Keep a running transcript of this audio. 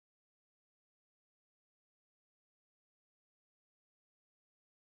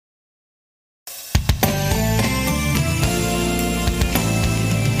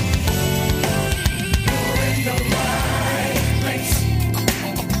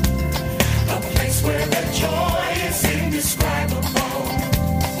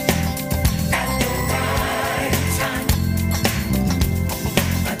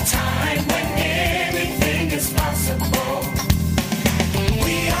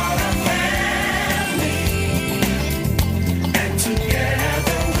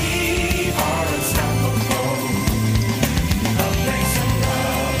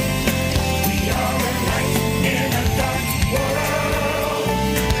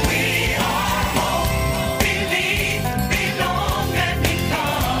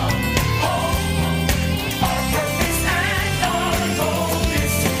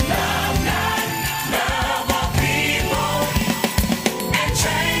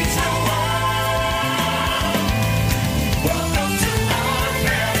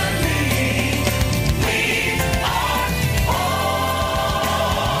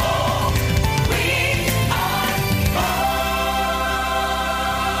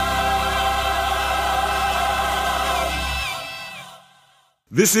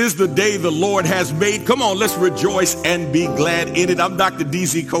This is the day the Lord has made. Come on, let's rejoice and be glad in it. I'm Dr.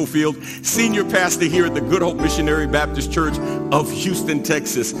 D.Z. Cofield, senior pastor here at the Good Hope Missionary Baptist Church of Houston,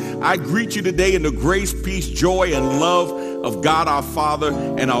 Texas. I greet you today in the grace, peace, joy, and love of God our Father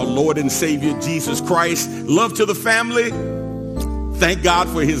and our Lord and Savior Jesus Christ. Love to the family. Thank God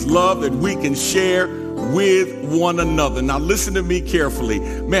for his love that we can share with one another. Now listen to me carefully.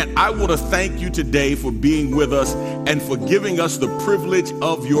 Man, I want to thank you today for being with us and for giving us the privilege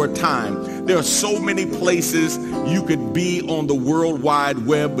of your time. There are so many places you could be on the World Wide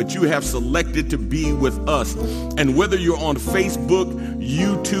Web, but you have selected to be with us. And whether you're on Facebook,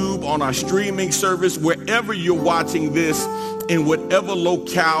 YouTube, on our streaming service, wherever you're watching this, in whatever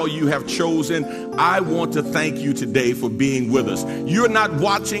locale you have chosen, I want to thank you today for being with us. You're not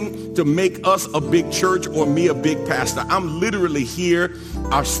watching to make us a big church or me a big pastor. I'm literally here.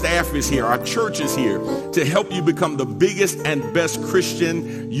 Our staff is here. Our church is here to help you become the biggest and best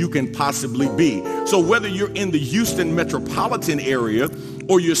Christian you can possibly be. So whether you're in the Houston metropolitan area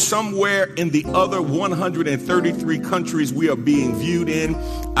or you're somewhere in the other 133 countries we are being viewed in,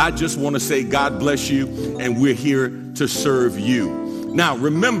 I just want to say God bless you, and we're here to serve you. Now,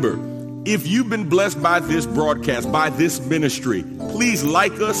 remember, if you've been blessed by this broadcast, by this ministry, please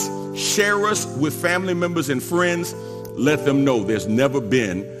like us, share us with family members and friends. Let them know there's never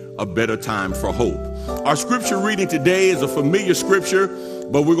been a better time for hope. Our scripture reading today is a familiar scripture,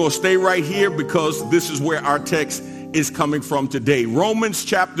 but we're going to stay right here because this is where our text is coming from today. Romans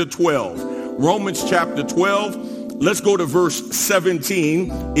chapter 12. Romans chapter 12. Let's go to verse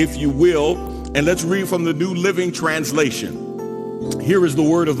 17, if you will, and let's read from the New Living Translation. Here is the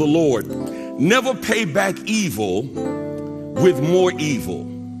word of the Lord. Never pay back evil with more evil.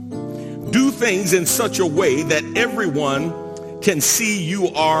 Do things in such a way that everyone can see you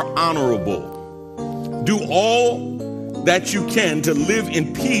are honorable. Do all that you can to live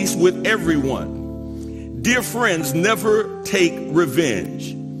in peace with everyone. Dear friends, never take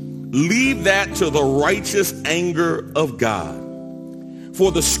revenge. Leave that to the righteous anger of God.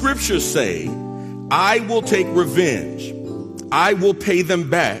 For the scriptures say, I will take revenge. I will pay them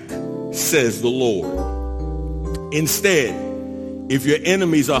back, says the Lord. Instead, if your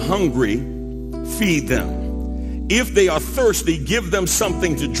enemies are hungry, feed them. If they are thirsty, give them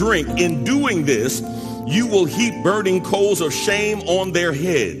something to drink. In doing this, you will heap burning coals of shame on their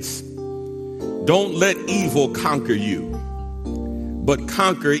heads. Don't let evil conquer you, but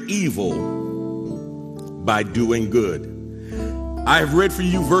conquer evil by doing good. I have read for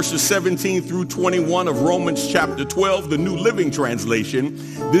you verses 17 through 21 of Romans chapter 12, the New Living Translation.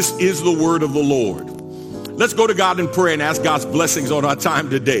 This is the word of the Lord. Let's go to God in prayer and ask God's blessings on our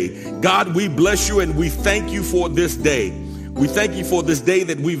time today. God, we bless you and we thank you for this day. We thank you for this day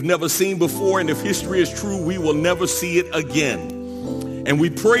that we've never seen before, and if history is true, we will never see it again. And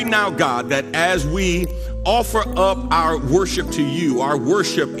we pray now, God, that as we offer up our worship to you, our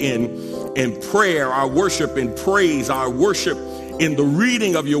worship in prayer, our worship in praise, our worship in the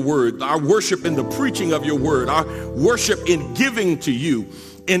reading of your word, our worship in the preaching of your word, our worship in giving to you,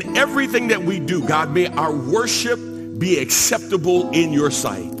 in everything that we do, God, may our worship be acceptable in your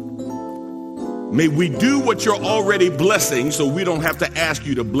sight. May we do what you're already blessing so we don't have to ask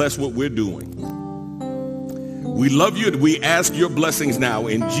you to bless what we're doing. We love you and we ask your blessings now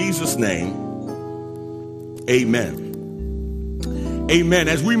in Jesus' name. Amen. Amen.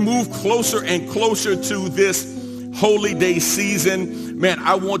 As we move closer and closer to this holy day season, man,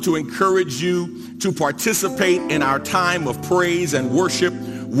 I want to encourage you to participate in our time of praise and worship.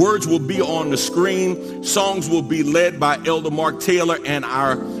 Words will be on the screen. Songs will be led by Elder Mark Taylor and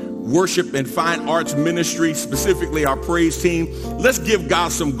our worship and fine arts ministry, specifically our praise team. Let's give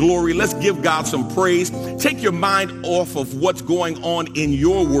God some glory. Let's give God some praise. Take your mind off of what's going on in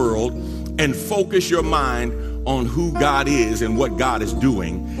your world and focus your mind on who God is and what God is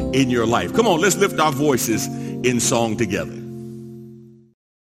doing in your life. Come on, let's lift our voices in song together.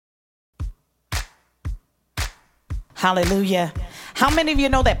 Hallelujah. How many of you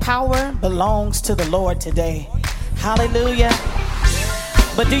know that power belongs to the Lord today? Hallelujah.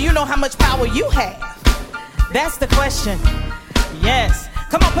 But do you know how much power you have? That's the question. Yes.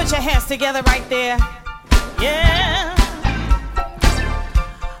 Come on, put your hands together right there. Yeah.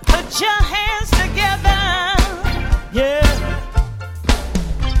 Put your hands together. Yeah.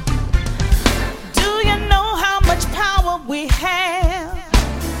 Do you know how much power we have?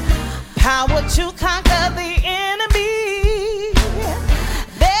 Power to conquer the enemy.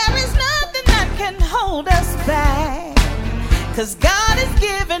 There is nothing that can hold us back. 'Cause God has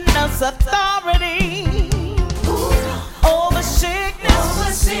given us authority over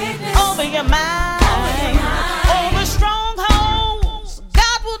sickness, over your mind, over strongholds. God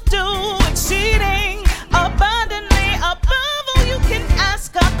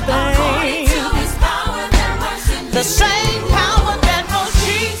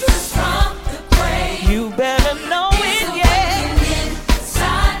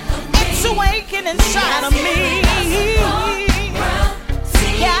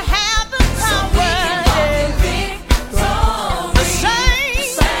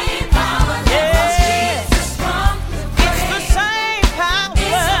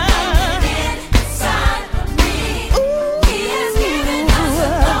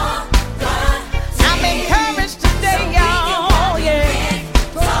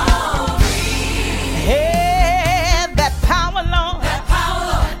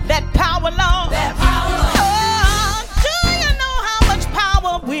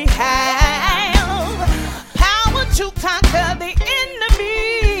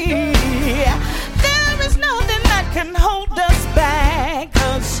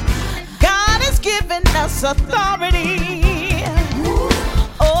has authority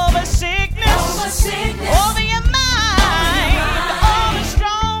over sickness, over your mind, over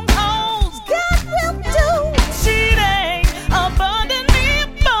strongholds. God will do exceeding abundantly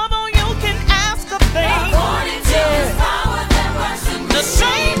above all you can ask of things. According to His power that works in the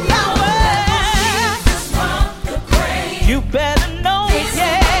same power. You better know it,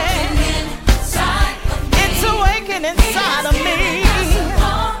 yeah. It's awakening inside of me.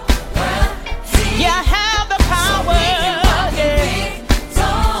 You have the power, yeah.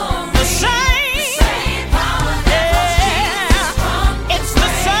 The same power, yeah. It's the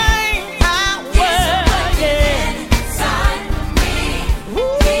same power, yeah.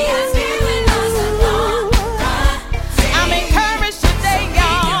 I'm encouraged today,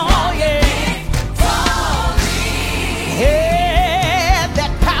 y'all, yeah. Yeah,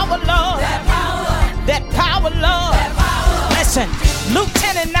 that power, Lord. That power, Lord. Listen, Luke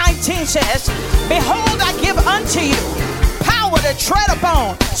 10:19 says, behold, I give unto you power to tread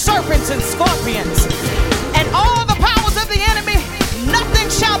upon serpents and scorpions, and all the powers of the enemy. Nothing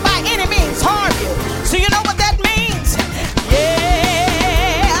shall by any means harm you. So you know what that means?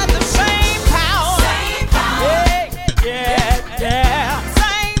 Yeah, the same power. Yeah.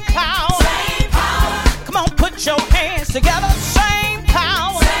 Same power. Come on, put your hands together. Same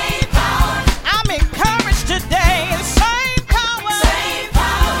power. I'm encouraged today. Same power.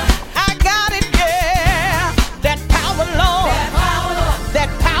 I got it, yeah. That power, Lord. That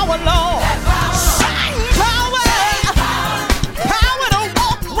power, Lord. Same power. Power to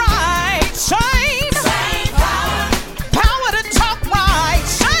walk right. Same. Power to talk right.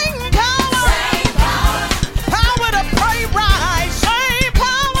 Same power. Power to pray right. Same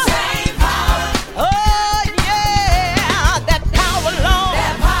power. Oh, yeah. That power, Lord.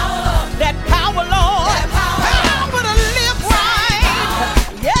 That power, Lord. Power to live right.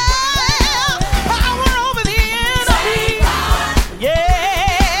 Yeah. Power over the enemy.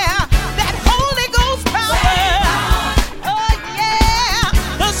 Yeah. That Holy Ghost power. Oh, yeah.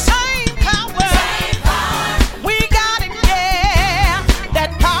 The same power. We got it, yeah.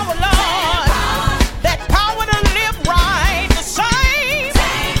 That power, Lord. That power to live right. The same.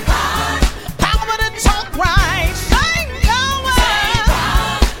 Power to talk right. Same power.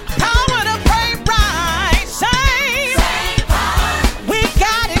 Power to pray right. Same. We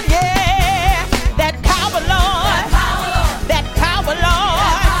got it, yeah. That power, Lord. That power,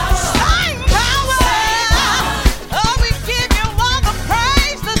 Lord. Same power. Oh, we give you all the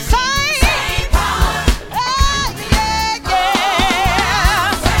praise. The same.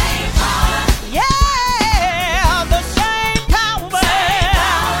 Yeah, the same power.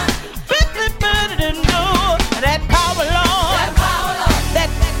 That power, Lord. That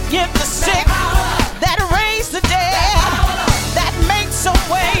give the sick. That raise the dead. That makes a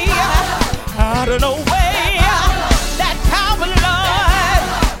way out of no way. That power, Lord.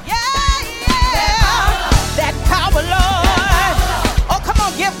 Yeah. That power, Lord. Oh, come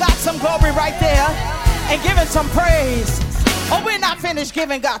on, give God some glory right there. And give him some praise. Oh, we're not finished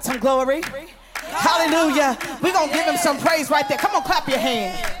giving God some glory. Hallelujah. We're going to give him some praise right there. Come on, clap your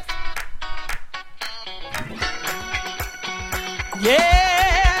hands.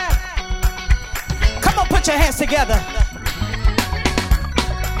 Yeah. Come on, put your hands together.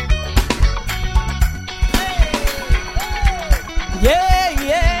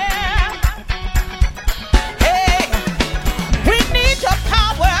 Yeah. Hey, we need your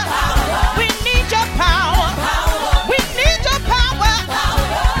power. We need your power. We need your power.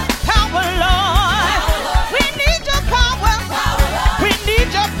 Power, Lord. We need your power. We need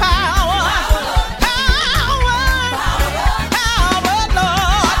your power. Power,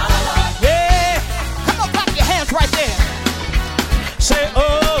 Lord. Yeah. Come on, clap your hands right there. Say,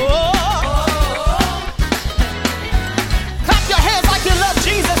 oh. Clap your hands like you love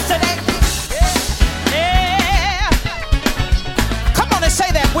Jesus today. Yeah. Come on and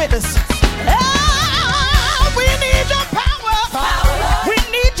say that with us. Oh, we need your power. We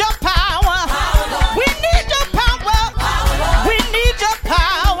need your power. We need your power. We need your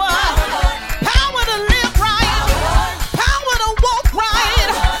power. Power to live right. Power to walk right.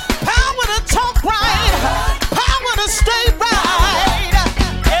 Power to talk right. Power to stay right.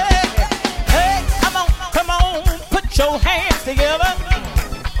 Hey, come on, put your hands together.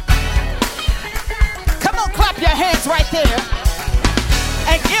 Come on, clap your hands right there.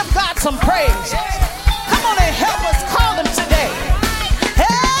 And give God some praise. Come on and help us call him today.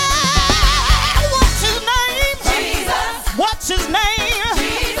 Hey, what's his name? Jesus. What's his name?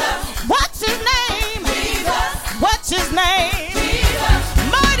 Jesus. What's his name? Jesus. What's his name? Jesus.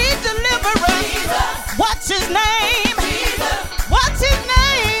 Mighty deliverer. Jesus. What's his name? Jesus. What's his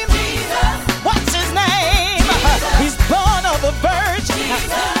name? Jesus. What's his name?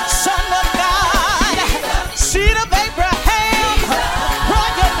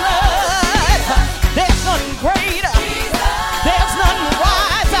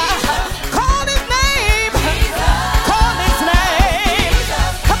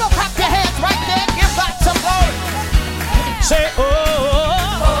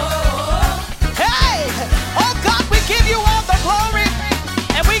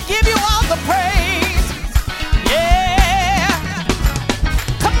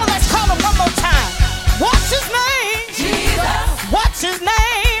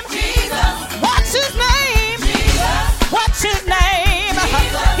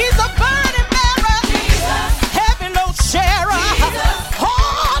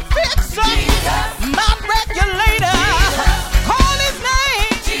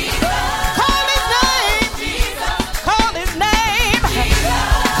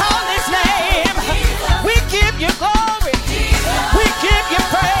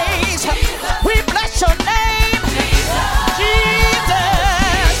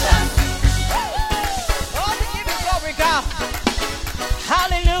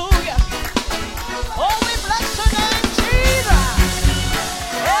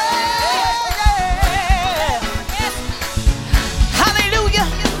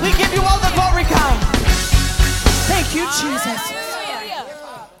 Jesus.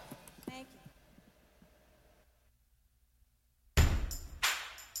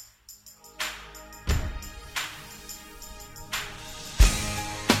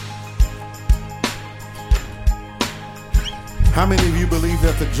 How many of you believe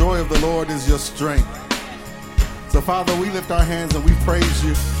that the joy of the Lord is your strength? So, Father, we lift our hands and we praise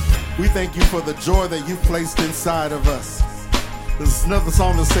you. We thank you for the joy that you placed inside of us. There's another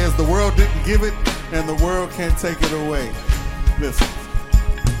song that says, the world didn't give it and the world can't take it away. Listen.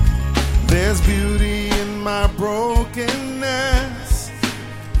 There's beauty in my brokenness.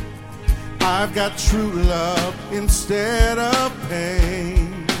 I've got true love instead of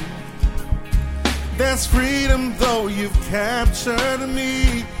pain. There's freedom though you've captured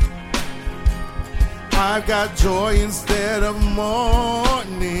me. I've got joy instead of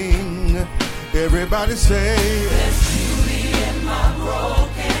mourning. Everybody say, there's beauty in my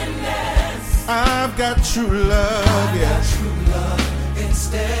brokenness. I've got true love, I've got true love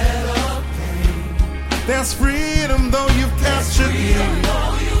instead of pain. There's freedom though you've captured me.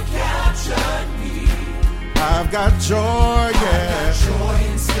 I've got joy, yeah. I've got joy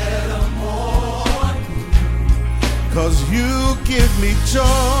instead of mourning. 'Cause you give me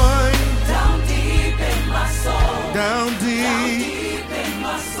joy. Down deep in my soul. Down deep in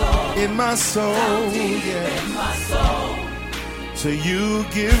my soul. In my soul, down deep in my soul. So you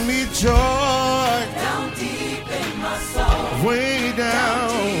give me joy. Down deep in my soul. Way down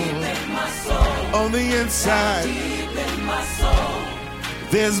deep in my soul. On the inside. Down deep in my soul.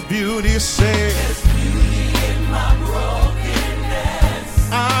 There's beauty, say. There's beauty in my brokenness.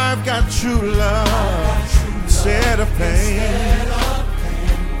 I've got true love instead of pain.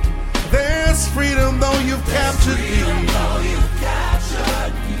 There's freedom though you've captured me.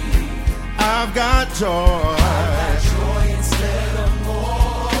 I've got joy instead of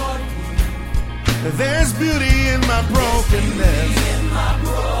mourning. There's beauty in my brokenness.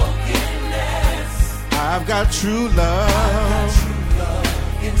 I've got true love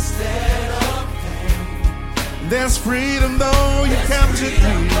instead of pain. There's freedom though you captured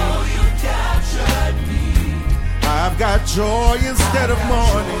me. I've got joy instead of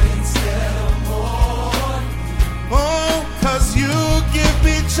mourning. Oh, 'cause you give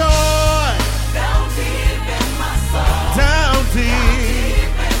me joy. Down deep in my soul. Down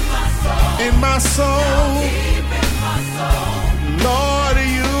deep in my soul. Lord,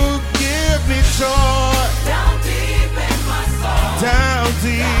 you give me joy. Down deep in my soul. Down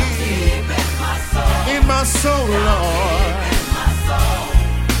deep in my soul, Lord.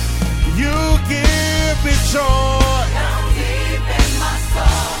 You give me joy. Down deep in my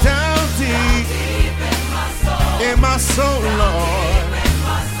soul. Down deep in my soul, Lord.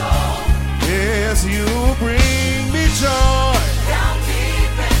 Yes, you bring me joy. Down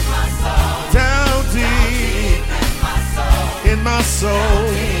deep in my soul. Down deep in my soul.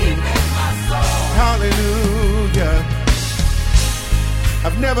 Hallelujah.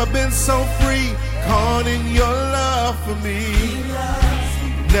 I've never been so free, caught in your love for me.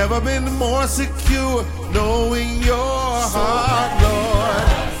 Never been more secure, knowing your heart, Lord.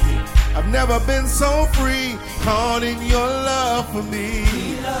 I've never been so free, caught in your love for me.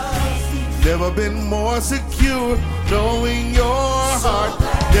 Never been more secure, knowing your heart.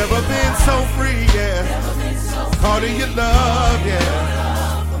 Never been so free, yeah. Caught in your love,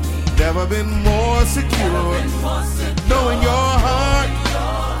 yeah. Never been more secure, knowing your heart.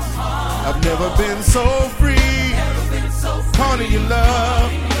 I've never been so free, caught in your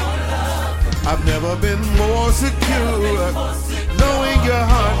love. I've never been more secure, knowing your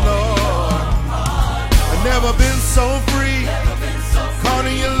heart, Lord. I've never been so free, caught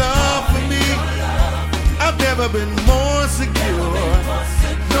in your love for me. I've never been more secure,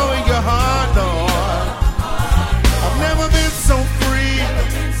 knowing your heart, Lord. I've never been so free,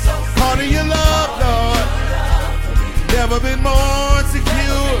 caught in your love, Lord. Never been more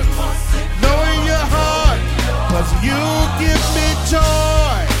secure, knowing your heart. 'Cause you give me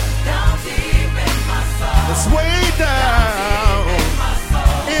joy. It's way down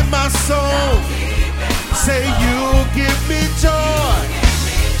in my soul. Say you give me joy.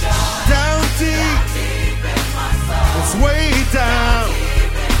 Down deep. It's way down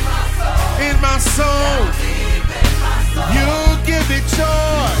in my soul. You give me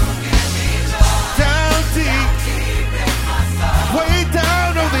joy. Down deep. Way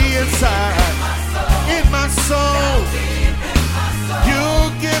down on the inside. In my soul. You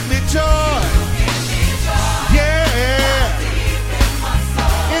give me joy. Yeah,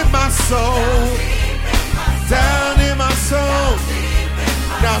 in my soul, down in my soul.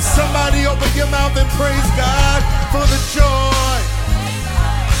 Now somebody open your mouth and praise God for the joy.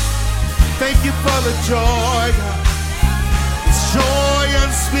 Thank you for the joy, God. joy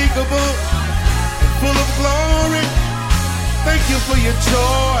unspeakable and full of glory. Thank you for your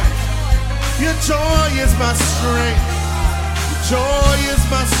joy. Your joy is my strength. Your joy is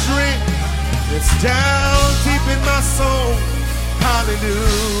my strength. It's down deep in my soul.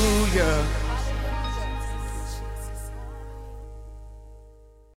 Hallelujah.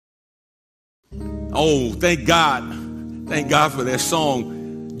 Oh, thank God. Thank God for that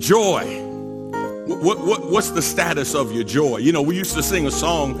song, Joy. What's the status of your joy? You know, we used to sing a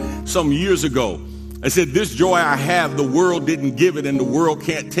song some years ago. I said, this joy I have, the world didn't give it and the world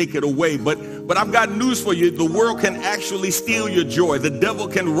can't take it away. But I've got news for you. The world can actually steal your joy. The devil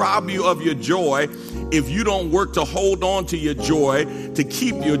can rob you of your joy if you don't work to hold on to your joy, to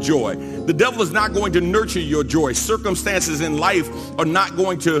keep your joy. The devil is not going to nurture your joy. Circumstances in life are not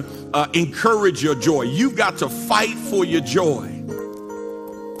going to encourage your joy. You've got to fight for your joy.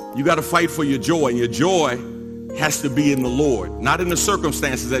 You got to fight for your joy, and your joy has to be in the Lord, not in the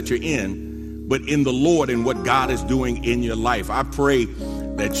circumstances that you're in, but in the Lord and what God is doing in your life. I pray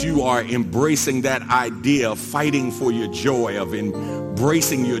that you are embracing that idea of fighting for your joy, of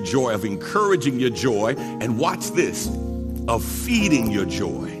embracing your joy, of encouraging your joy, and watch this, of feeding your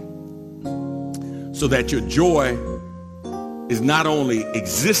joy, so that your joy is not only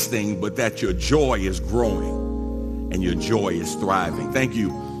existing, but that your joy is growing and your joy is thriving. Thank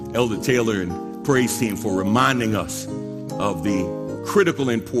you, Elder Taylor and praise team, for reminding us of the critical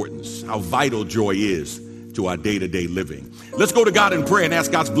importance, how vital joy is to our day-to-day living. Let's go to God in prayer and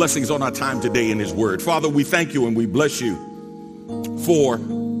ask God's blessings on our time today in his word. Father, we thank you and we bless you for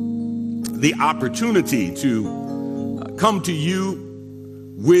the opportunity to come to you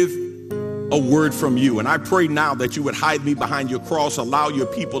with a word from you. And I pray now that you would hide me behind your cross, allow your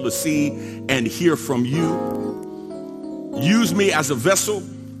people to see and hear from you. Use me as a vessel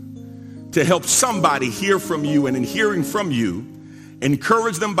to help somebody hear from you, and in hearing from you,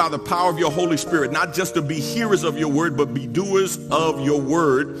 encourage them by the power of your Holy Spirit, not just to be hearers of your word, but be doers of your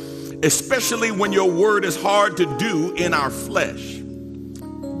word, especially when your word is hard to do in our flesh.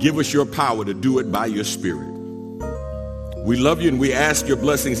 Give us your power to do it by your Spirit. We love you and we ask your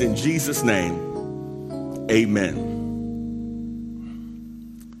blessings in Jesus' name. Amen.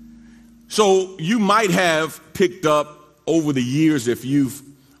 So you might have picked up over the years, if you've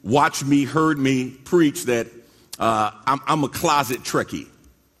watched me, heard me preach, that I'm a closet Trekkie.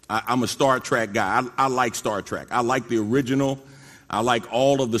 I'm a Star Trek guy. I like Star Trek. I like the original. I like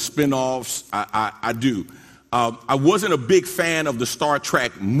all of the spinoffs. I do. I wasn't a big fan of the Star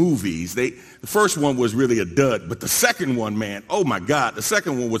Trek movies. The first one was really a dud, but the second one, man, oh my God, the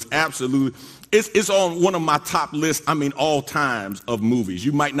second one was absolute. It's on one of my top lists, all times of movies.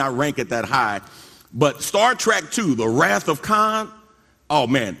 You might not rank it that high, but Star Trek II, The Wrath of Khan, oh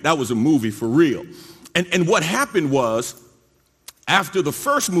man, that was a movie for real. And what happened was, after the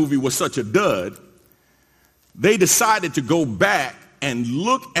first movie was such a dud, they decided to go back and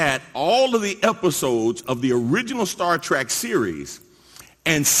look at all of the episodes of the original Star Trek series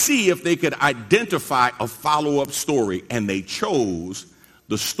and see if they could identify a follow-up story. And they chose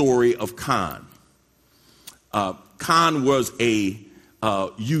the story of Khan. Khan was a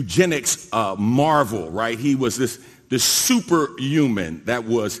eugenics marvel, right? He was this superhuman that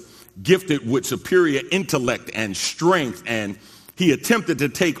was gifted with superior intellect and strength, and he attempted to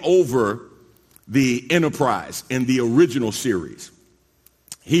take over the Enterprise in the original series.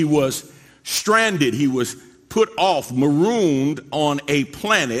 He was stranded, he was put off, marooned on a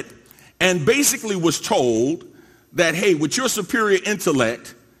planet, and basically was told that, hey, with your superior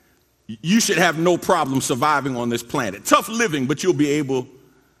intellect, you should have no problem surviving on this planet. Tough living, but you'll be able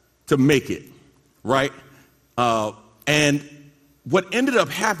to make it, right? And what ended up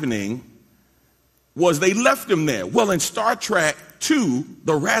happening was they left him there. Well, in Star Trek II,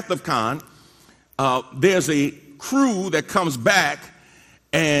 The Wrath of Khan, there's a crew that comes back,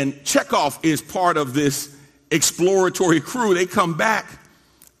 and Chekhov is part of this exploratory crew. They come back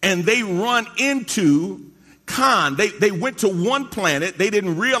and they run into Khan. They went to one planet. They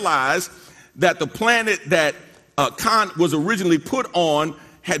didn't realize that the planet that Khan was originally put on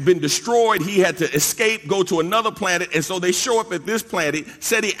had been destroyed. He had to escape, go to another planet. And so they show up at this planet,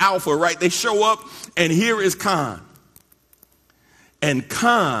 Ceti Alpha, right? They show up, and here is Khan. And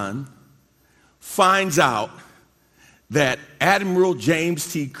Khan finds out that Admiral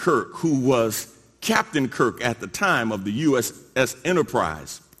James T. Kirk, who was Captain Kirk at the time of the USS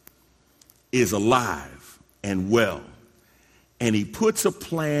Enterprise, is alive and well. And he puts a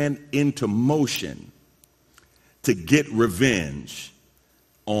plan into motion to get revenge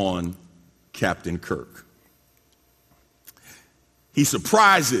on Captain Kirk. He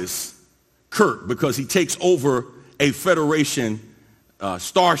surprises Kirk because he takes over a Federation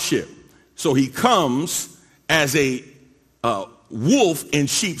starship. So he comes as a wolf in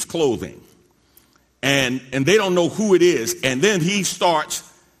sheep's clothing. And they don't know who it is. And then he starts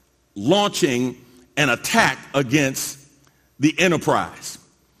launching an attack against the Enterprise.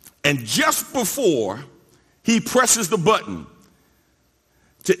 And just before he presses the button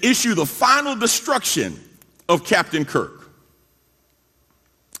to issue the final destruction of Captain Kirk,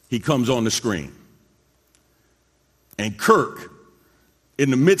 he comes on the screen. And Kirk, in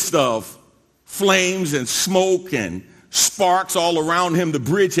the midst of flames and smoke and sparks all around him, the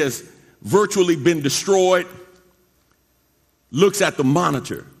bridge has virtually been destroyed, looks at the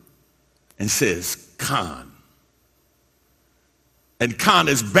monitor and says, Khan. And Khan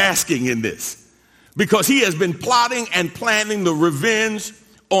is basking in this because he has been plotting and planning the revenge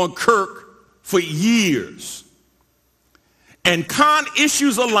on Kirk for years. And Khan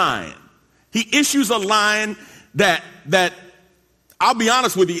issues a line. He issues a line that I'll be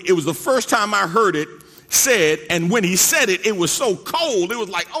honest with you, it was the first time I heard it said, and when he said it, it was so cold, it was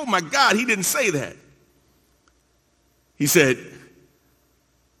like, oh my God, he didn't say that. He said,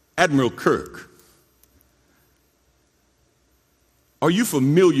 Admiral Kirk, are you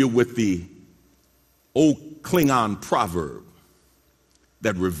familiar with the old Klingon proverb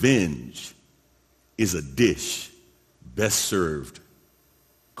that revenge is a dish best served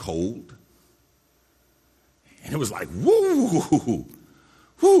cold? And it was like, woo,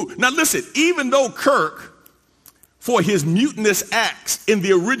 woo. Now listen, even though Kirk, for his mutinous acts in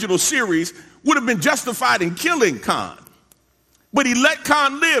the original series, would have been justified in killing Khan, but he let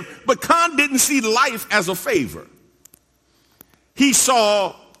Khan live. But Khan didn't see life as a favor. He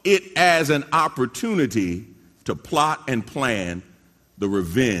saw it as an opportunity to plot and plan the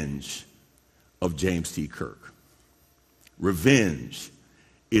revenge of James T. Kirk. Revenge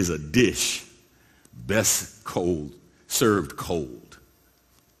is a dish best served cold.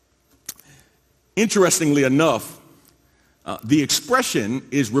 Interestingly enough, the expression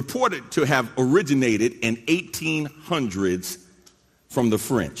is reported to have originated in 1800s from the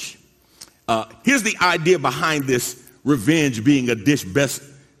French. Here's the idea behind this revenge being a dish best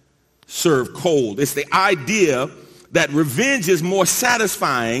served cold. It's the idea that revenge is more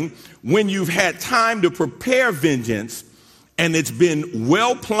satisfying when you've had time to prepare vengeance and it's been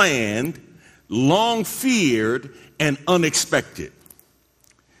well planned, long feared, and unexpected.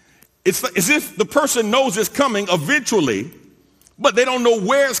 It's as if the person knows it's coming eventually, but they don't know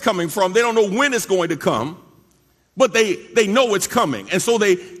where it's coming from. They don't know when it's going to come, but they know it's coming. And so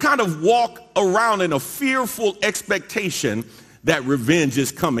they kind of walk around in a fearful expectation that revenge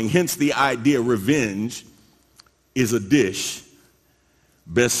is coming. Hence the idea revenge is a dish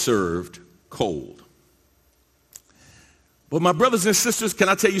best served cold. But my brothers and sisters, can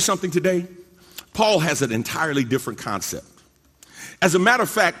I tell you something today? Paul has an entirely different concept. As a matter of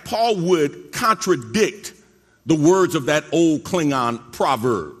fact, Paul would contradict the words of that old Klingon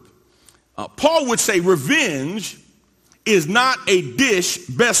proverb. Paul would say revenge is not a dish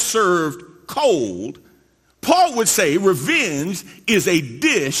best served cold. Paul would say revenge is a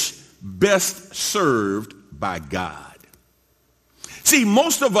dish best served by God. See,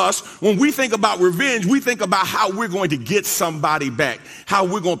 most of us, when we think about revenge, we think about how we're going to get somebody back, how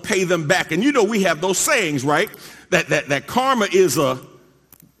we're going to pay them back. And you know, we have those sayings, right? That karma is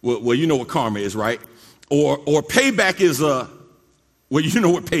well, you know what karma is, right? Or payback is well, you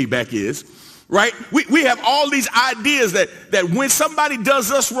know what payback is, right? We have all these ideas that when somebody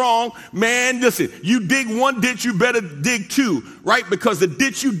does us wrong, man, listen, you dig one ditch, you better dig two, right? Because the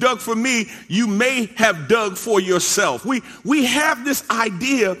ditch you dug for me, you may have dug for yourself. We have this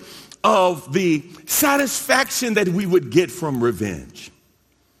idea of the satisfaction that we would get from revenge.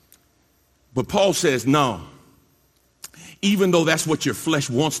 But Paul says, no, even though that's what your flesh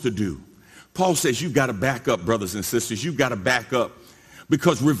wants to do, Paul says you've got to back up, brothers and sisters. You've got to back up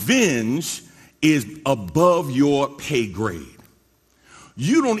because revenge is above your pay grade.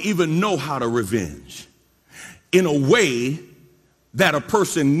 You don't even know how to revenge in a way that a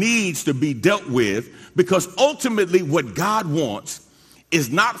person needs to be dealt with, because ultimately what God wants is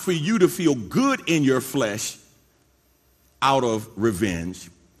not for you to feel good in your flesh out of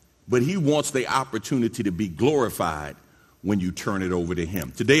revenge, but he wants the opportunity to be glorified when you turn it over to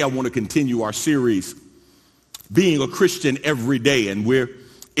him. Today I want to continue our series, Being a Christian Every Day, and we're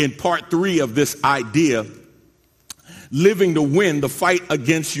in part 3 of this idea, living to win the fight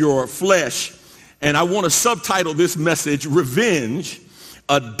against your flesh. And I want to subtitle this message, Revenge,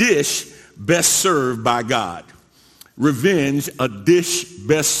 a dish best served by God. Revenge, a dish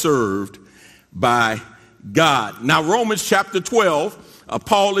best served by God. Now, Romans chapter 12,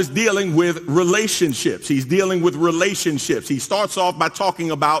 Paul is dealing with relationships. He's dealing with relationships. He starts off by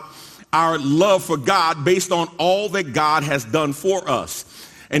talking about our love for God based on all that God has done for us.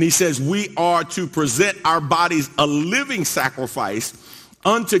 And he says we are to present our bodies a living sacrifice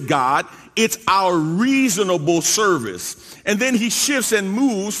unto God. It's our reasonable service. And then he shifts and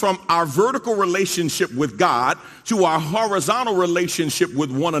moves from our vertical relationship with God to our horizontal relationship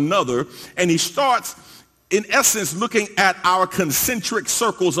with one another. And he starts, in essence, looking at our concentric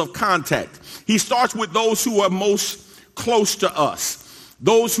circles of contact. He starts with those who are most close to us,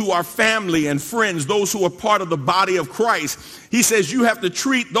 those who are family and friends, those who are part of the body of Christ. He says you have to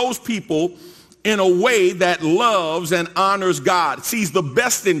treat those people in a way that loves and honors God, sees the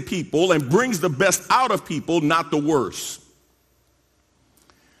best in people and brings the best out of people, not the worst.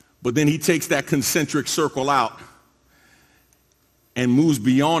 But then he takes that concentric circle out and moves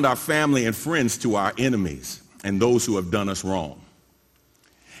beyond our family and friends to our enemies and those who have done us wrong.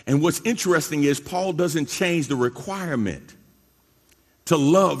 And what's interesting is Paul doesn't change the requirement to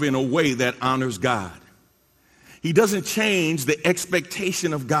love in a way that honors God. He doesn't change the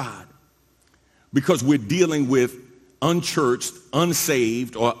expectation of God because we're dealing with unchurched,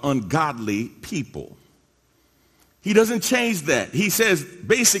 unsaved, or ungodly people. He doesn't change that. He says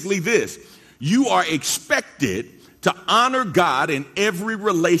basically this: you are expected to honor God in every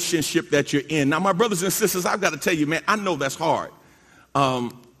relationship that you're in. Now, my brothers and sisters, I've got to tell you, man, I know that's hard.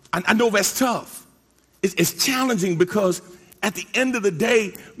 I know that's tough. It's challenging because at the end of the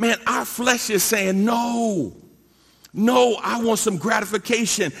day, man, our flesh is saying, no, I want some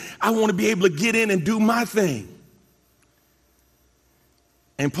gratification. I want to be able to get in and do my thing.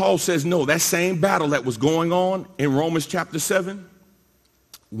 And Paul says, no, that same battle that was going on in Romans chapter 7,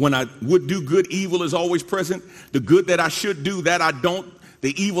 when I would do good, evil is always present. The good that I should do, that I don't.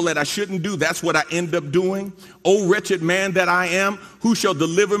 The evil that I shouldn't do, that's what I end up doing. O wretched man that I am, who shall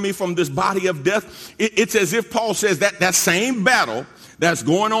deliver me from this body of death? It's as if Paul says that same battle that's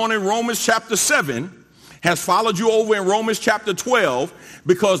going on in Romans chapter 7 has followed you over in Romans chapter 12,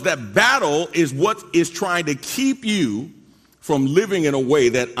 because that battle is what is trying to keep you from living in a way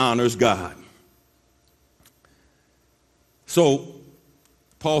that honors God. So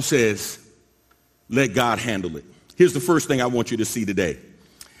Paul says, let God handle it. Here's the first thing I want you to see today.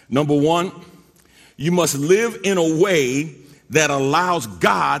 Number one, you must live in a way that allows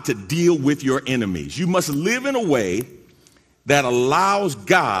God to deal with your enemies. You must live in a way that allows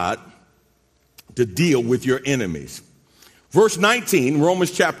God to deal with your enemies. Verse 19,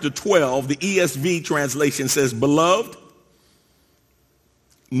 Romans chapter 12, the ESV translation says, beloved,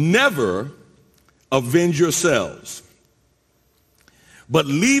 never avenge yourselves, but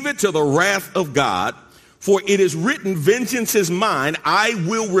leave it to the wrath of God. For it is written, vengeance is mine, I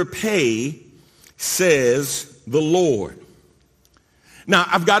will repay, says the Lord. Now,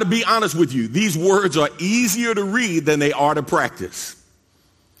 I've got to be honest with you. These words are easier to read than they are to practice.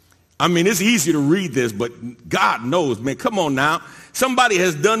 I mean, it's easy to read this, but God knows, man, come on now. Somebody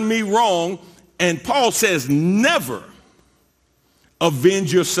has done me wrong, and Paul says, never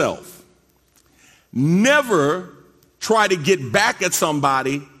avenge yourself. Never try to get back at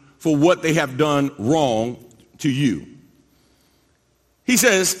somebody for what they have done wrong to you. He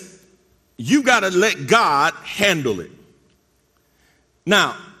says, you got to let God handle it.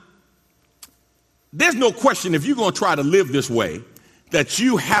 Now, there's no question if you're going to try to live this way that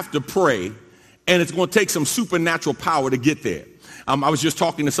you have to pray, and it's going to take some supernatural power to get there. I was just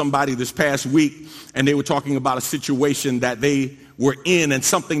talking to somebody this past week, and they were talking about a situation that they were in and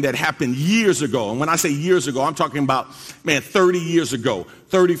something that happened years ago. And when I say years ago, I'm talking about, 30 years ago,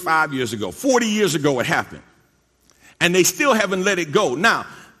 35 years ago, 40 years ago it happened. And they still haven't let it go. Now,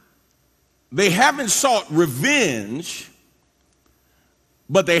 they haven't sought revenge,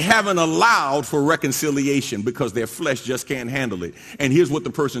 but they haven't allowed for reconciliation because their flesh just can't handle it. And here's what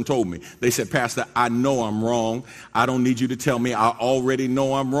the person told me. They said, Pastor, I know I'm wrong. I don't need you to tell me. I already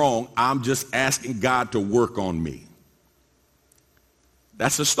know I'm wrong. I'm just asking God to work on me.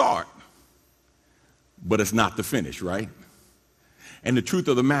 That's a start, but it's not the finish, right? And the truth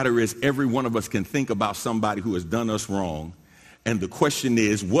of the matter is every one of us can think about somebody who has done us wrong. And the question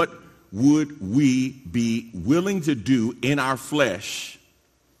is, what would we be willing to do in our flesh,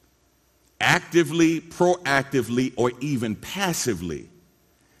 actively, proactively, or even passively,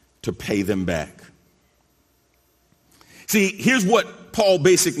 to pay them back? See, here's what Paul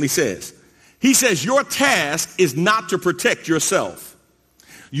basically says. He says your task is not to protect yourself.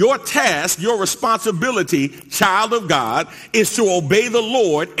 Your task, your responsibility, child of God, is to obey the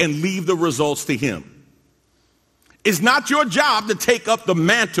Lord and leave the results to him. It's not your job to take up the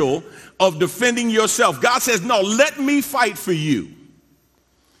mantle of defending yourself. God says, no, let me fight for you.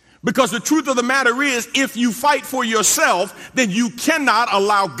 Because the truth of the matter is, if you fight for yourself, then you cannot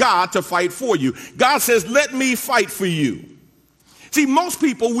allow God to fight for you. God says, let me fight for you. See, most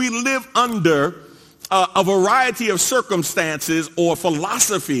people, we live under a variety of circumstances or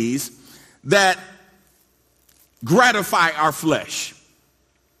philosophies that gratify our flesh.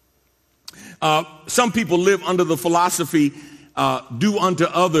 Some people live under the philosophy, do unto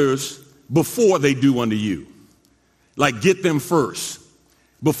others before they do unto you. Like get them first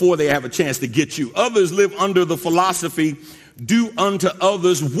before they have a chance to get you. Others live under the philosophy, do unto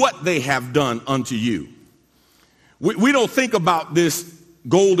others what they have done unto you. We don't think about this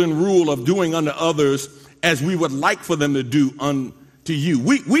golden rule of doing unto others as we would like for them to do unto you.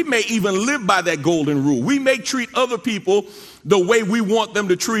 We may even live by that golden rule. We may treat other people the way we want them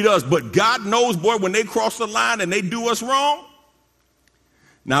to treat us, but God knows, boy, when they cross the line and they do us wrong,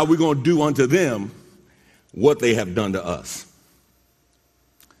 now we're going to do unto them what they have done to us.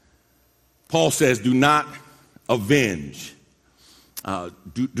 Paul says, do not avenge.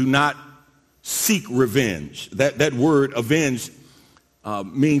 Do not seek revenge. That word avenge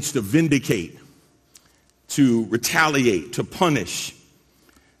means to vindicate, to retaliate, to punish,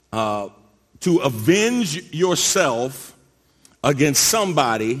 to avenge yourself against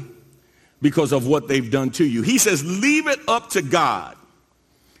somebody because of what they've done to you. He says, leave it up to God.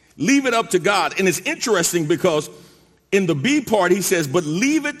 Leave it up to God. And it's interesting because in the B part, he says, but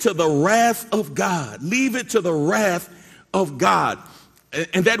leave it to the wrath of God. Leave it to the wrath of God.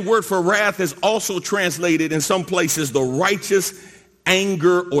 And that word for wrath is also translated in some places the righteous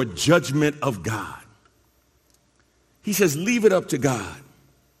anger or judgment of God. He says, leave it up to God.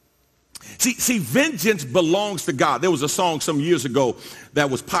 See, vengeance belongs to God. There was a song some years ago that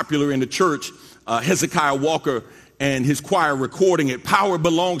was popular in the church, Hezekiah Walker and his choir recording it. Power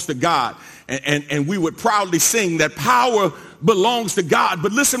belongs to God. And we would proudly sing that power belongs to God.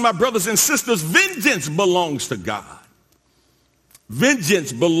 But listen, my brothers and sisters, vengeance belongs to God.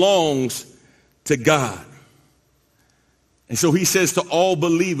 Vengeance belongs to God. And so he says to all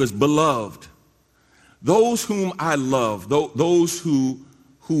believers, beloved, those whom I love, those who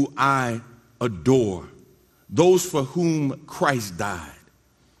I adore, those for whom Christ died.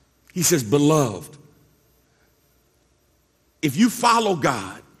 He says, beloved, if you follow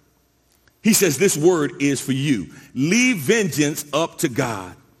God, he says this word is for you. Leave vengeance up to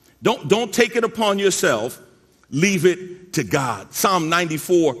God. Don't take it upon yourself. Leave it to God. Psalm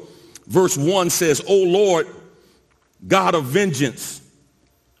 94 verse 1 says, O Lord, God of vengeance,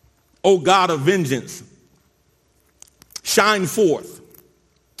 O God of vengeance, shine forth.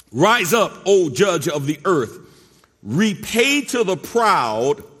 Rise up, O judge of the earth. Repay to the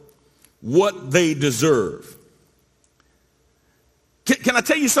proud what they deserve. Can I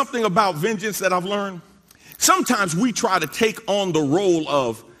tell you something about vengeance that I've learned? Sometimes we try to take on the role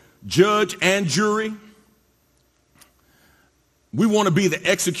of judge and jury. We want to be the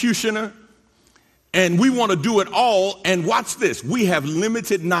executioner, and we want to do it all. And watch this. We have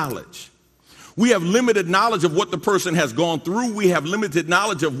limited knowledge. We have limited knowledge of what the person has gone through. We have limited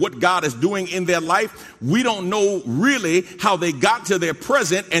knowledge of what God is doing in their life. We don't know really how they got to their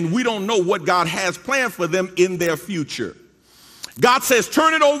present, and we don't know what God has planned for them in their future. God says,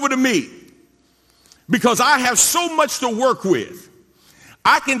 turn it over to me because I have so much to work with.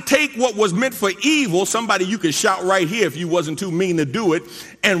 I can take what was meant for evil. Somebody, you can shout right here if you wasn't too mean to do it,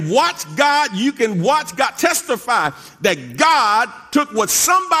 and watch God. You can watch God testify that God took what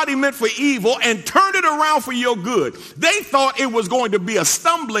somebody meant for evil and turned it around for your good. They thought it was going to be a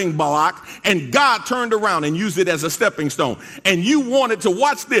stumbling block, and God turned around and used it as a stepping stone. And you wanted to,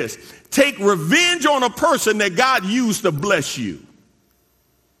 watch this, take revenge on a person that God used to bless you.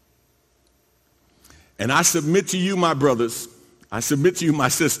 And I submit to you, my brothers, I submit to you, my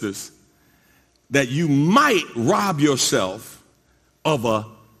sisters, that you might rob yourself of an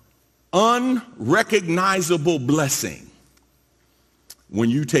unrecognizable blessing when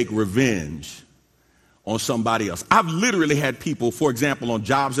you take revenge on somebody else. I've literally had people, for example, on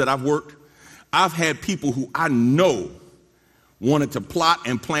jobs that I've worked, I've had people who I know wanted to plot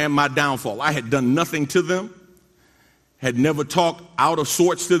and plan my downfall. I had done nothing to them, had never talked out of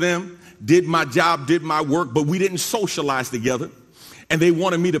sorts to them, did my job, did my work, but we didn't socialize together. And they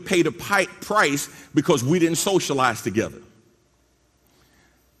wanted me to pay the price because we didn't socialize together.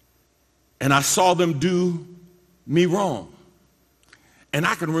 And I saw them do me wrong. And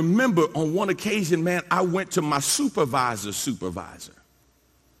I can remember on one occasion, man, I went to my supervisor.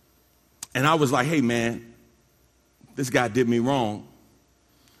 And I was like, hey, man, this guy did me wrong.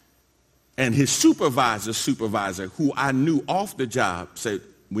 And his supervisor, who I knew off the job, said,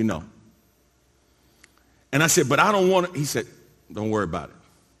 we know. And I said, but I don't want to. He said, don't worry about it.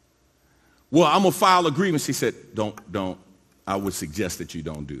 Well, I'm going to file a grievance. He said, don't. I would suggest that you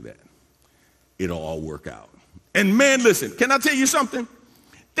don't do that. It'll all work out. And man, listen, can I tell you something?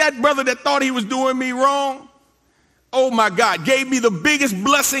 That brother that thought he was doing me wrong, oh my God, gave me the biggest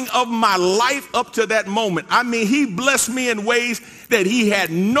blessing of my life up to that moment. I mean, he blessed me in ways that he had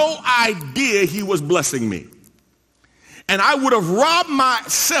no idea he was blessing me. And I would have robbed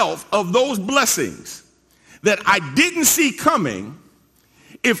myself of those blessings that I didn't see coming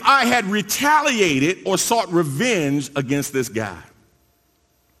if I had retaliated or sought revenge against this guy.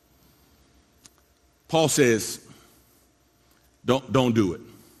 Paul says, don't do it.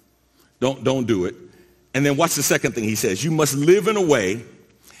 Don't do it. And then watch the second thing he says. You must live in a way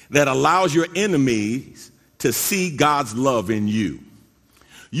that allows your enemies to see God's love in you.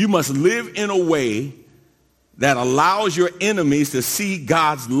 You must live in a way that allows your enemies to see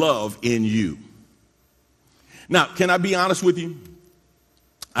God's love in you. Now, can I be honest with you?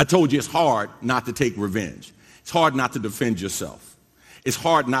 I told you it's hard not to take revenge. It's hard not to defend yourself. It's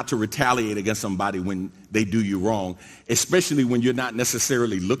hard not to retaliate against somebody when they do you wrong, especially when you're not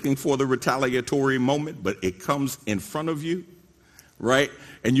necessarily looking for the retaliatory moment, but it comes in front of you, right?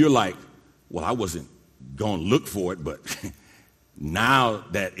 And you're like, well, I wasn't going to look for it, but now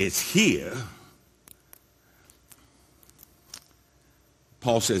that it's here,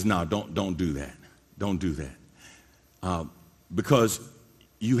 Paul says, no, don't do that. Don't do that. Because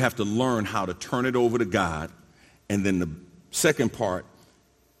you have to learn how to turn it over to God. And then the second part,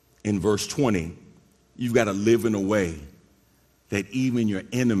 in verse 20, you've got to live in a way that even your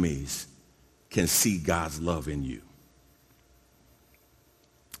enemies can see God's love in you.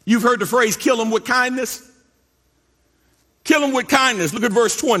 You've heard the phrase, kill them with kindness. Kill them with kindness. Look at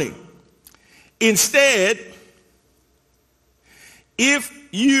verse 20. Instead, if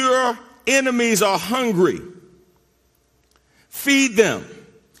your enemies are hungry, feed them.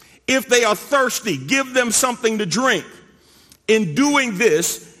 If they are thirsty, give them something to drink. In doing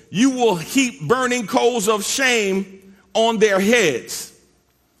this, you will heap burning coals of shame on their heads.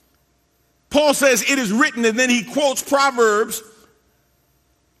 Paul says it is written, and then he quotes Proverbs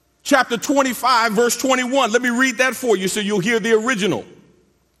chapter 25, verse 21. Let me read that for you so you'll hear the original.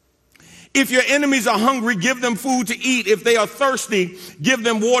 If your enemies are hungry, give them food to eat. If they are thirsty, give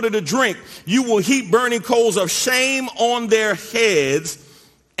them water to drink. You will heap burning coals of shame on their heads.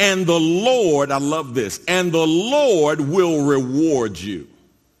 And the Lord, I love this, and the Lord will reward you.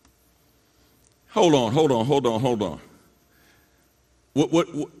 Hold on.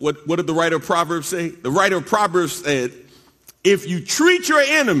 What did the writer of Proverbs say? The writer of Proverbs said, if you treat your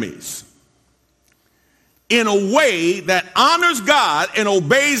enemies in a way that honors God and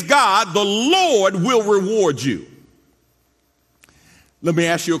obeys God, the Lord will reward you. Let me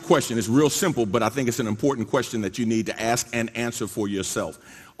ask you a question. It's real simple, but I think it's an important question that you need to ask and answer for yourself.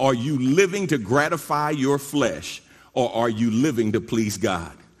 Are you living to gratify your flesh, or are you living to please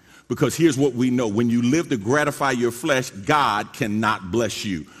God? Because here's what we know. When you live to gratify your flesh, God cannot bless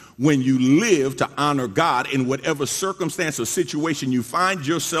you. When you live to honor God in whatever circumstance or situation you find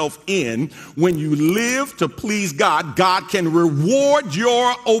yourself in, when you live to please God, God can reward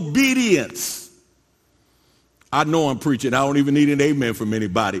your obedience. I know I'm preaching. I don't even need an amen from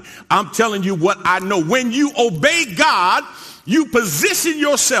anybody. I'm telling you what I know. When you obey God, you position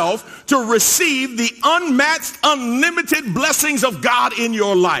yourself to receive the unmatched, unlimited blessings of God in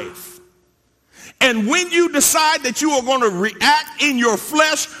your life. And when you decide that you are going to react in your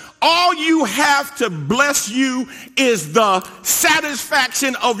flesh, all you have to bless you is the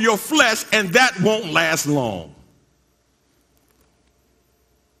satisfaction of your flesh, and that won't last long.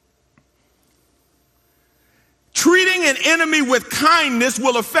 Treating an enemy with kindness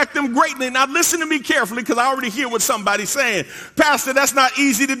will affect them greatly. Now listen to me carefully, because I already hear what somebody's saying. Pastor, that's not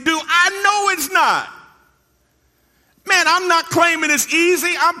easy to do. I know it's not. Man, I'm not claiming it's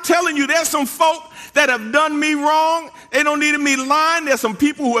easy. I'm telling you, there's some folk that have done me wrong. They don't need me lying. There's some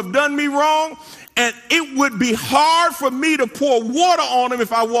people who have done me wrong. And it would be hard for me to pour water on them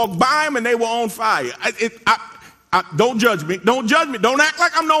if I walked by them and they were on fire. Don't judge me. Don't judge me. Don't act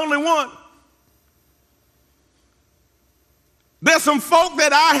like I'm the only one. There's some folk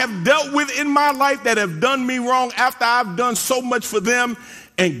that I have dealt with in my life that have done me wrong after I've done so much for them.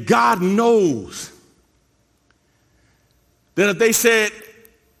 And God knows that if they said,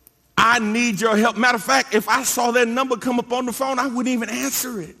 I need your help. Matter of fact, if I saw their number come up on the phone, I wouldn't even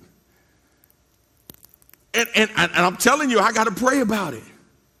answer it. And I'm telling you, I got to pray about it.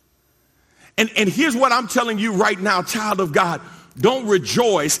 And here's what I'm telling you right now, child of God. Don't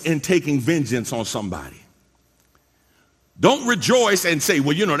rejoice in taking vengeance on somebody. Don't rejoice and say,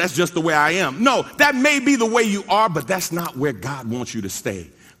 well, that's just the way I am. No, that may be the way you are, but that's not where God wants you to stay,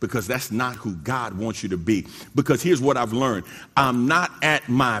 because that's not who God wants you to be. Because here's what I've learned. I'm not at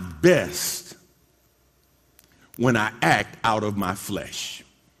my best when I act out of my flesh.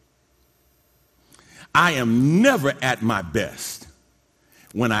 I am never at my best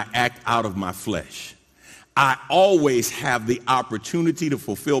when I act out of my flesh. I always have the opportunity to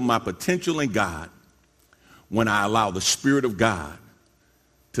fulfill my potential in God when I allow the Spirit of God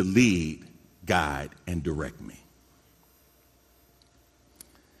to lead, guide, and direct me.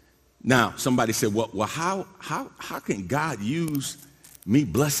 Now, somebody said, well, how can God use me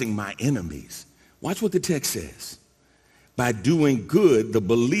blessing my enemies? Watch what the text says. By doing good, the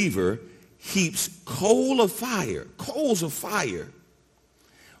believer heaps coals of fire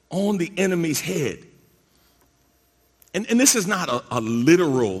on the enemy's head. And this is not a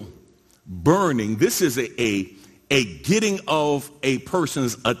literal burning. This is a getting of a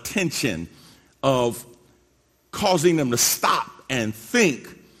person's attention, of causing them to stop and think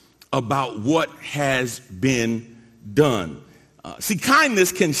about what has been done. See,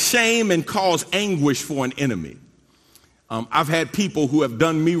 kindness can shame and cause anguish for an enemy. I've had people who have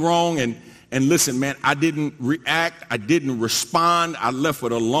done me wrong, and listen, man, I didn't react. I didn't respond. I left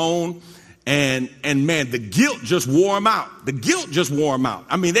it alone. And man, the guilt just wore them out.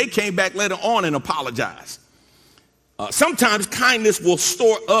 I mean, they came back later on and apologized. Sometimes kindness will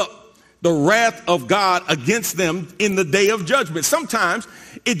store up the wrath of God against them in the day of judgment. Sometimes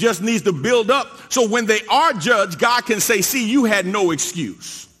it just needs to build up so when they are judged, God can say, see, you had no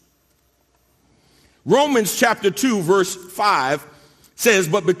excuse. Romans chapter 2, verse 5 says,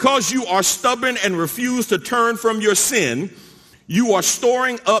 but because you are stubborn and refuse to turn from your sin, you are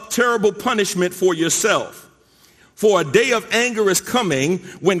storing up terrible punishment for yourself. For a day of anger is coming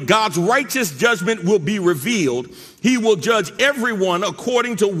when God's righteous judgment will be revealed. He will judge everyone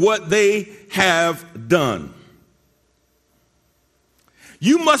according to what they have done.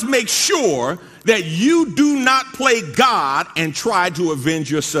 You must make sure that you do not play God and try to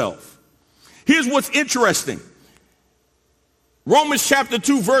avenge yourself. Here's what's interesting. Romans chapter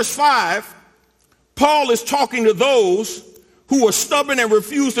 2, verse 5, Paul is talking to those who are stubborn and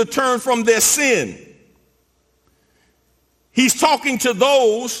refuse to turn from their sin. He's talking to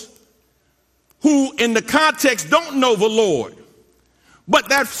those who in the context don't know the Lord. But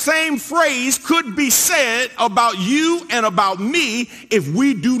that same phrase could be said about you and about me if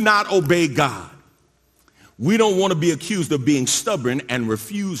we do not obey God. We don't want to be accused of being stubborn and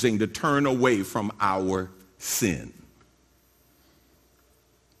refusing to turn away from our sin.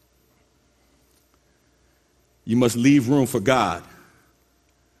 You must leave room for God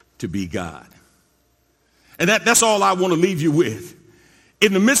to be God. And that's all I want to leave you with.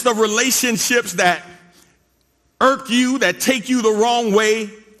 In the midst of relationships that irk you, that take you the wrong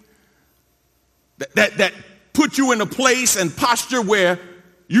way, that put you in a place and posture where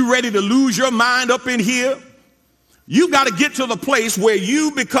you're ready to lose your mind up in here, you got to get to the place where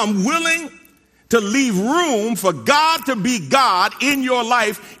you become willing to leave room for God to be God in your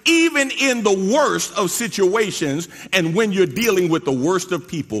life, even in the worst of situations. And when you're dealing with the worst of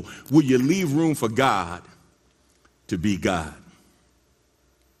people, will you leave room for God to be God?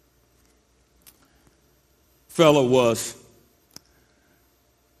 Fellow was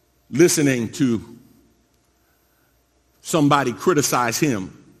listening to somebody criticize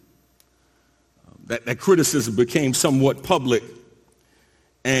him. That criticism became somewhat public,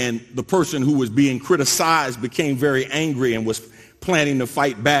 and the person who was being criticized became very angry and was planning to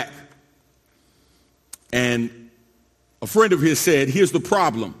fight back. And a friend of his said, here's the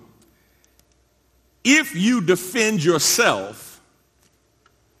problem. If you defend yourself,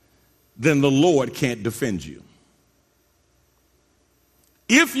 then the Lord can't defend you.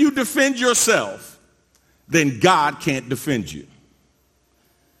 If you defend yourself, then God can't defend you.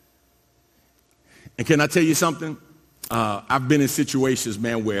 And can I tell you something? I've been in situations,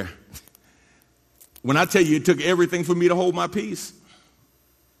 man, where when I tell you it took everything for me to hold my peace,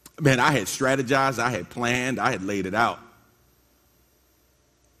 man, I had strategized, I had planned, I had laid it out.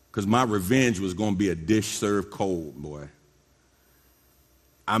 Because my revenge was going to be a dish served cold, boy.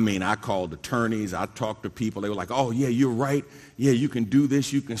 I mean, I called attorneys, I talked to people. They were like, oh, yeah, you're right. Yeah, you can do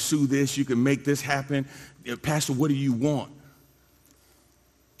this, you can sue this, you can make this happen. Pastor, what do you want?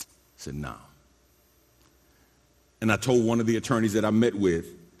 I said, no. And I told one of the attorneys that I met with,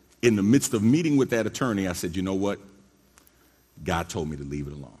 in the midst of meeting with that attorney, I said, you know what? God told me to leave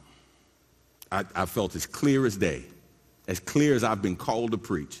it alone. I felt as clear as day, as clear as I've been called to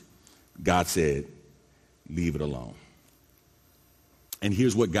preach. God said, leave it alone. And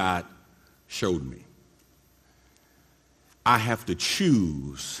here's what God showed me. I have to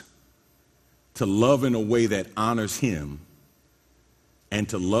choose to love in a way that honors him and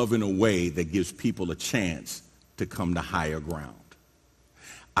to love in a way that gives people a chance to come to higher ground.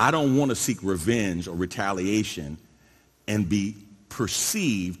 I don't want to seek revenge or retaliation and be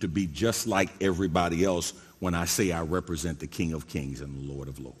perceived to be just like everybody else when I say I represent the King of Kings and the Lord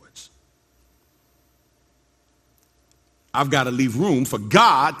of Lords. I've got to leave room for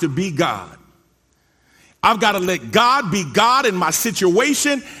God to be God. I've got to let God be God in my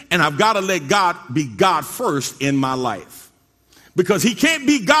situation, and I've got to let God be God first in my life. Because he can't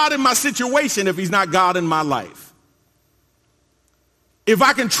be God in my situation if he's not God in my life. If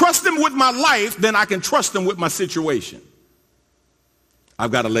I can trust him with my life, then I can trust him with my situation.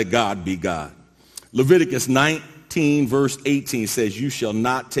 I've got to let God be God. Leviticus 19 verse 18 says, you shall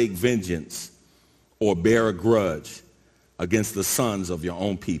not take vengeance or bear a grudge against the sons of your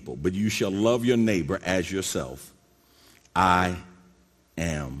own people, but you shall love your neighbor as yourself. I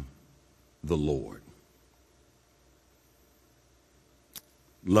am the Lord.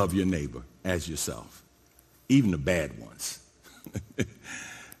 Love your neighbor as yourself, even the bad ones.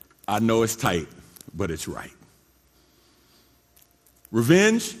 I know it's tight, but it's right.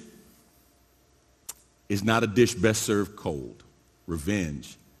 Revenge is not a dish best served cold.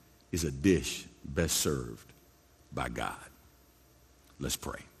 Revenge is a dish best served by God. Let's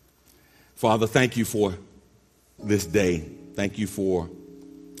pray. Father, thank you for this day. Thank you for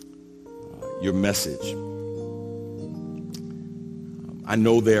your message. I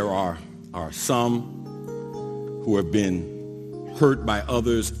know there are some who have been hurt by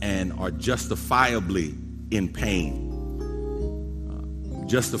others and are justifiably in pain,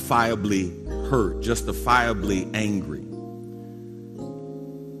 justifiably hurt, justifiably angry.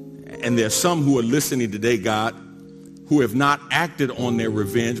 And there's some who are listening today, God, who have not acted on their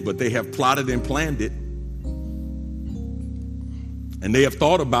revenge, but they have plotted and planned it. And they have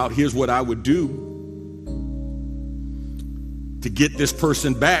thought about, here's what I would do to get this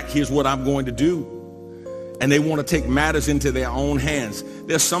person back. Here's what I'm going to do. And they want to take matters into their own hands.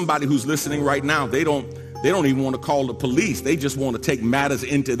 There's somebody who's listening right now. They don't even want to call the police. They just want to take matters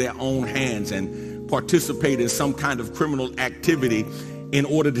into their own hands and participate in some kind of criminal activity in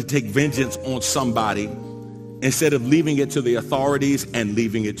order to take vengeance on somebody, instead of leaving it to the authorities and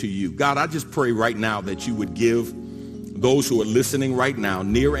leaving it to you. God, I just pray right now that you would give those who are listening right now,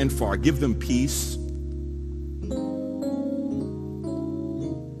 near and far, give them peace.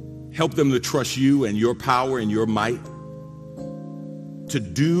 Help them to trust you and your power and your might to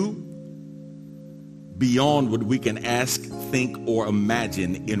do beyond what we can ask, think, or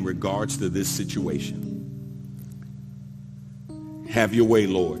imagine in regards to this situation. Have your way,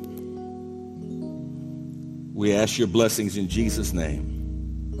 Lord. We ask your blessings in Jesus' name.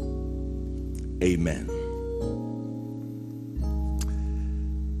 Amen.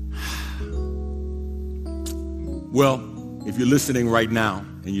 Well, if you're listening right now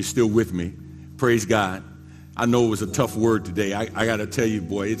and you're still with me, praise God. I know it was a tough word today. I got to tell you,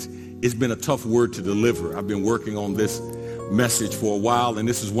 boy, it's been a tough word to deliver. I've been working on this message for a while, and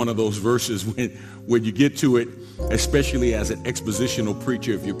this is one of those verses when you get to it, especially as an expositional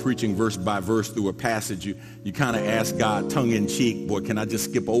preacher, if you're preaching verse by verse through a passage, you kind of ask God tongue-in-cheek, boy, can I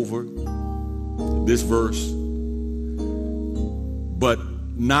just skip over this verse? But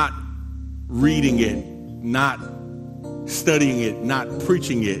not reading it, not studying it, not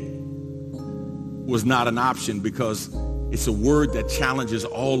preaching it was not an option, because it's a word that challenges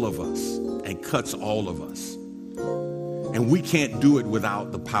all of us and cuts all of us. And we can't do it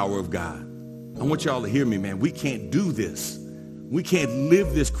without the power of God. I want y'all to hear me, man. We can't do this. We can't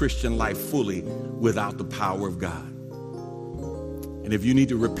live this Christian life fully without the power of God. And if you need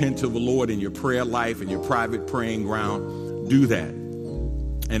to repent to the Lord in your prayer life and your private praying ground, do that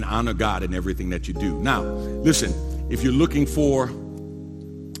and honor God in everything that you do. Now, listen, if you're looking for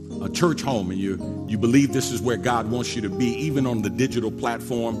a church home and you believe this is where God wants you to be, even on the digital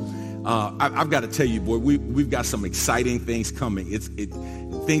platform, I've got to tell you, boy, we've got some exciting things coming.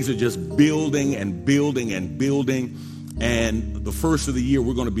 Things are just building and building and building. And the first of the year,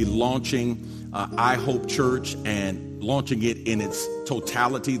 we're going to be launching I Hope Church and launching it in its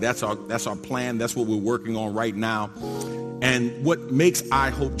totality. That's our plan. That's what we're working on right now. And what makes I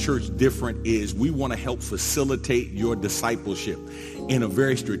Hope Church different is we want to help facilitate your discipleship in a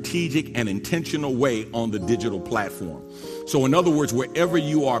very strategic and intentional way on the digital platform. So in other words, wherever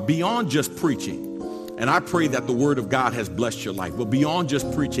you are, beyond just preaching, and I pray that the word of God has blessed your life, but beyond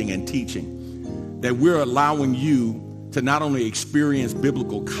just preaching and teaching, that we're allowing you to not only experience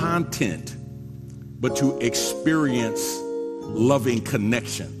biblical content, but to experience loving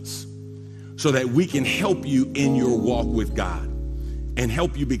connections. so that we can help you in your walk with God and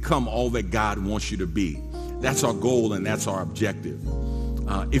help you become all that God wants you to be. That's our goal and that's our objective.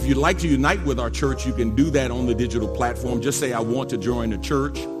 If you'd like to unite with our church, you can do that on the digital platform. Just say, I want to join the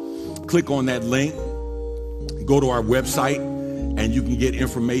church. Click on that link. Go to our website and you can get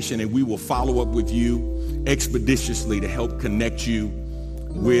information, and we will follow up with you expeditiously to help connect you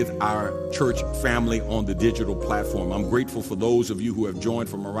with our church family on the digital platform. I'm grateful for those of you who have joined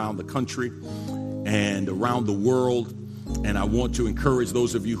from around the country and around the world. And I want to encourage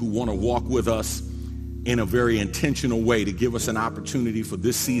those of you who want to walk with us in a very intentional way to give us an opportunity for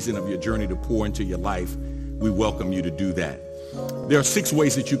this season of your journey to pour into your life. We welcome you to do that. There are 6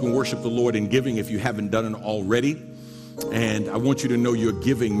 ways that you can worship the Lord in giving if you haven't done it already. And I want you to know your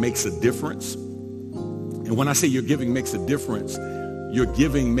giving makes a difference. And when I say your giving makes a difference, your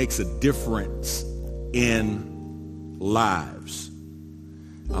giving makes a difference in lives.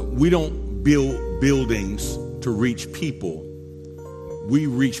 We don't build buildings to reach people. We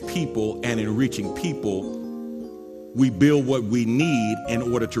reach people, and in reaching people, we build what we need in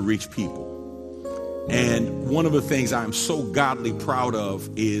order to reach people. And one of the things I'm so godly proud of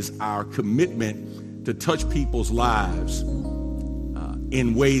is our commitment to touch people's lives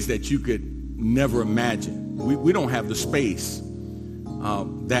in ways that you could never imagine. We don't have the space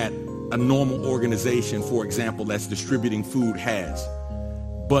that a normal organization, for example, that's distributing food has.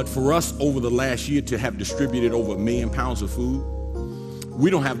 But for us over the last year to have distributed over 1 million pounds of food, we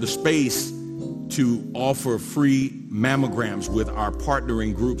don't have the space to offer free mammograms with our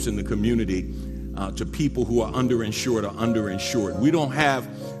partnering groups in the community to people who are underinsured or underinsured. We don't have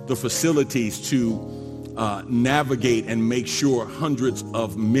the facilities to navigate and make sure hundreds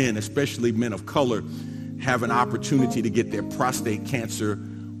of men, especially men of color, have an opportunity to get their prostate cancer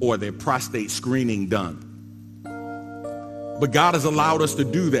or their prostate screening done. But God has allowed us to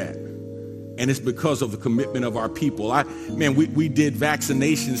do that. And it's because of the commitment of our people. We did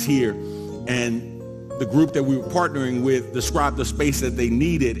vaccinations here, and the group that we were partnering with described the space that they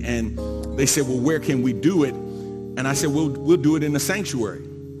needed. And they said, well, where can we do it? And I said, we'll do it in the sanctuary.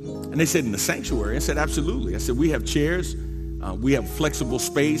 And they said, in the sanctuary? I said, absolutely. I said, we have chairs. We have flexible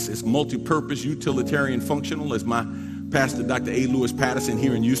space. It's multi-purpose, utilitarian, functional, as my pastor, Dr. A. Lewis Patterson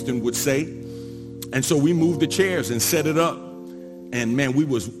here in Houston would say. And so we moved the chairs and set it up. And man, we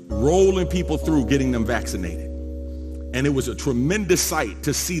was rolling people through getting them vaccinated. And it was a tremendous sight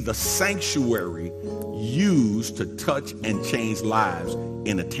to see the sanctuary used to touch and change lives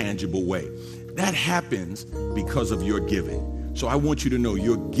in a tangible way. That happens because of your giving. So I want you to know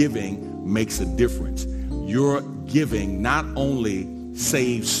your giving makes a difference. Your giving not only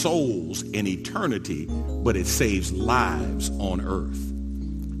saves souls in eternity, but it saves lives on earth.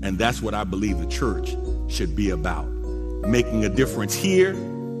 And that's what I believe the church should be about. Making a difference here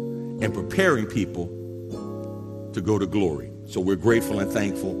and preparing people to go to glory. So we're grateful and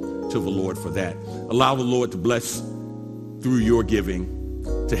thankful to the Lord for that. Allow the Lord to bless through your giving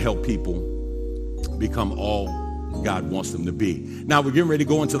to help people become all God wants them to be. Now we're getting ready to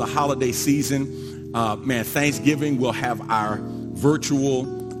go into the holiday season. Thanksgiving, we'll have our virtual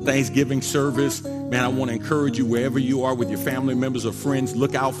Thanksgiving service. Man, I want to encourage you wherever you are with your family members or friends,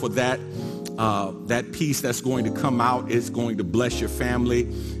 look out for that. That piece that's going to come out is going to bless your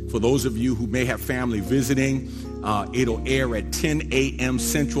family. For those of you who may have family visiting, it'll air at 10 a.m.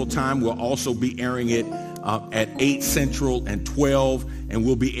 Central Time. We'll also be airing it at 8 Central and 12, and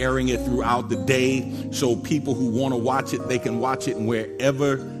we'll be airing it throughout the day. So people who want to watch it, they can watch it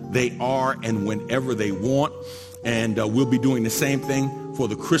wherever they are and whenever they want. And we'll be doing the same thing for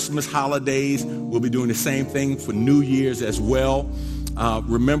the Christmas holidays. We'll be doing the same thing for New Year's as well.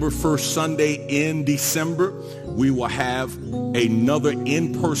 Remember, first Sunday in December, we will have another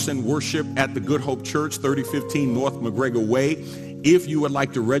in-person worship at the Good Hope Church, 3015 North McGregor Way. If you would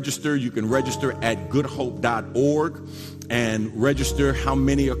like to register, you can register at goodhope.org and register how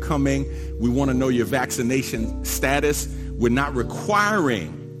many are coming. We want to know your vaccination status. We're not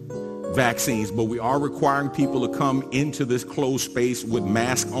requiring vaccines, but we are requiring people to come into this closed space with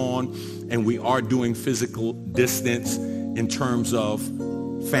masks on, and we are doing physical distance in terms of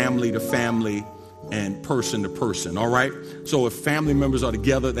family to family and person to person, all right? So if family members are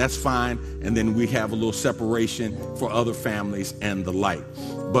together, that's fine, and then we have a little separation for other families and the like.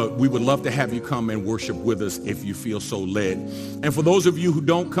 But we would love to have you come and worship with us if you feel so led. And for those of you who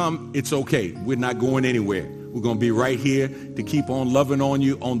don't come, it's okay. We're not going anywhere. We're going to be right here to keep on loving on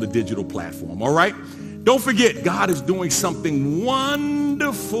you on the digital platform, all right? Don't forget, God is doing something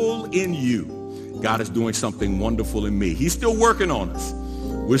wonderful in you. God is doing something wonderful in me. He's still working on us.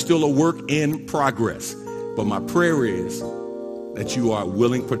 We're still a work in progress. But my prayer is that you are a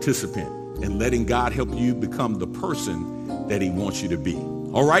willing participant and letting God help you become the person that he wants you to be.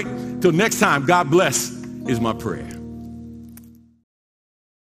 All right? Till next time, God bless is my prayer.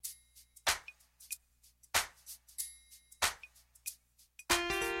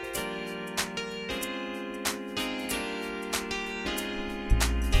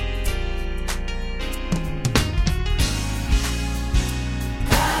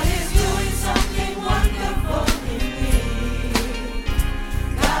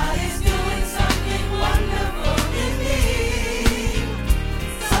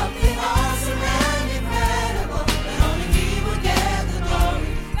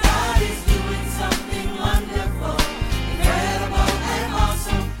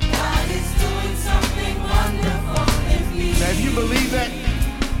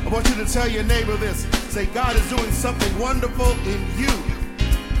 Tell your neighbor this. Say, God is doing something wonderful in you.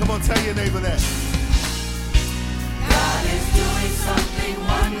 Come on, tell your neighbor that. God is doing something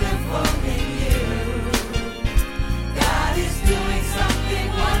wonderful in you. God is doing something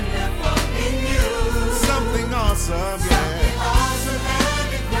wonderful in you. Something awesome, yeah.